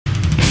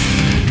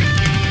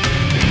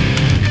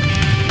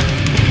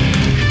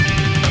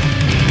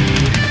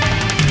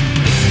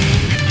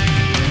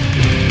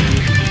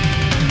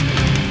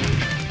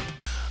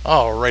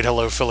Alright,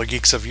 hello fellow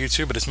geeks of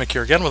YouTube, it is Mick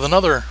here again with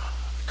another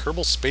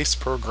Kerbal Space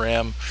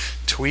Program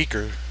tweak,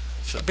 or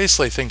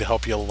basically a thing to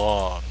help you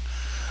along.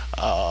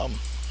 I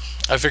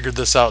figured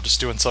this out just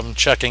doing some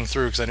checking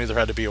through because I knew there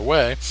had to be a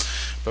way,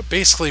 but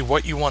basically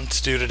what you want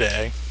to do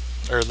today,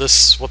 or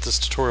what this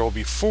tutorial will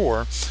be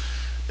for,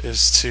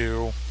 is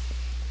to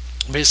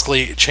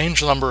basically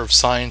change the number of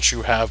science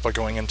you have by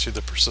going into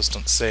the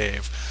persistent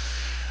save.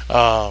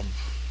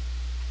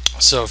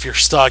 So if you're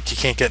stuck, you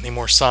can't get any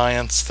more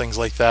science, things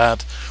like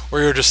that,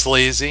 or you're just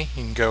lazy,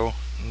 you can go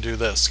and do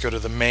this. Go to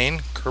the main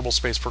Kerbal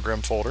Space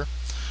Program folder,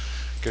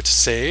 go to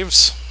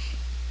Saves,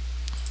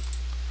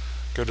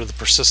 go to the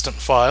persistent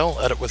file,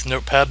 edit with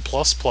Notepad++,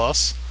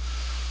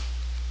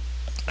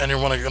 and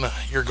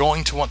you're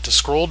going to want to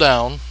scroll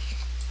down,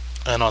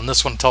 and on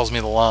this one it tells me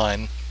the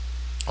line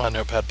on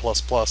Notepad++,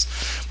 but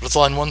it's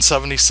line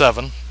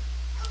 177,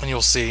 and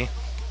you'll see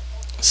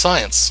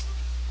Science.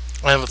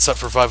 I have it set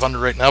for 500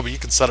 right now, but you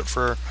can set it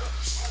for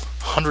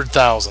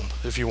 100,000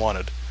 if you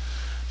wanted.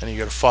 And you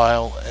go to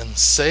File and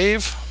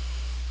Save.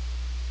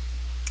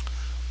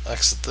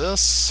 Exit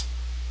this.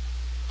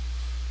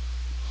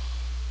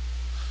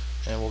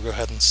 And we'll go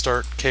ahead and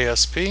start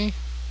KSP.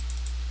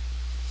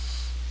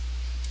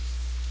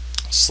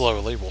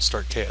 Slowly, we'll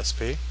start KSP.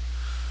 Go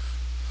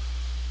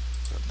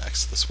ahead and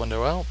exit this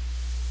window out.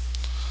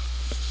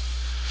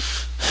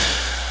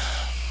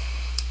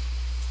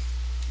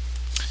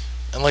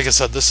 And like I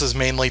said, this is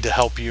mainly to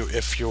help you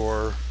if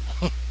you're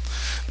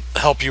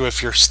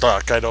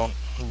stuck. I don't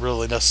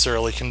really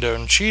necessarily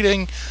condone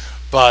cheating,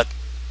 but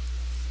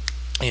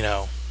you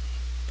know,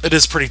 it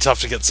is pretty tough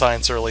to get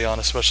science early on,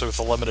 especially with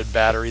the limited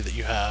battery that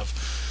you have,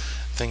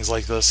 things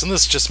like this. And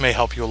this just may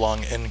help you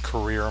along in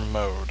career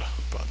mode.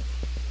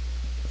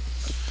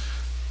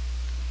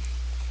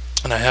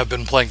 And I have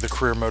been playing the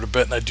career mode a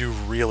bit, and I do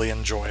really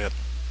enjoy it.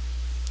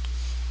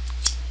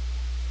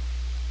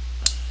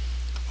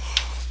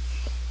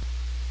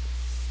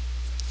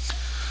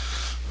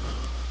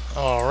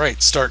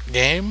 Alright, start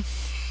game.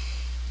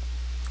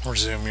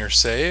 Resume your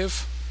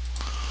save.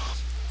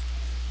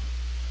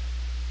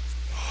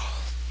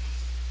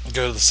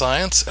 Go to the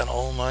science, and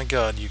oh my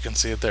god, you can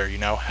see it there. You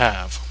now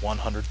have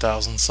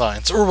 100,000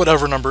 science, or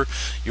whatever number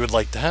you would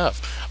like to have.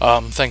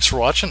 Thanks for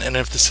watching, and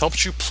if this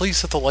helps you,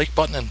 please hit the like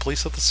button, and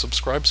please hit the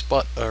subscribe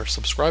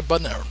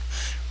button. It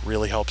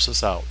really helps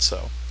us out.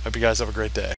 So, hope you guys have a great day.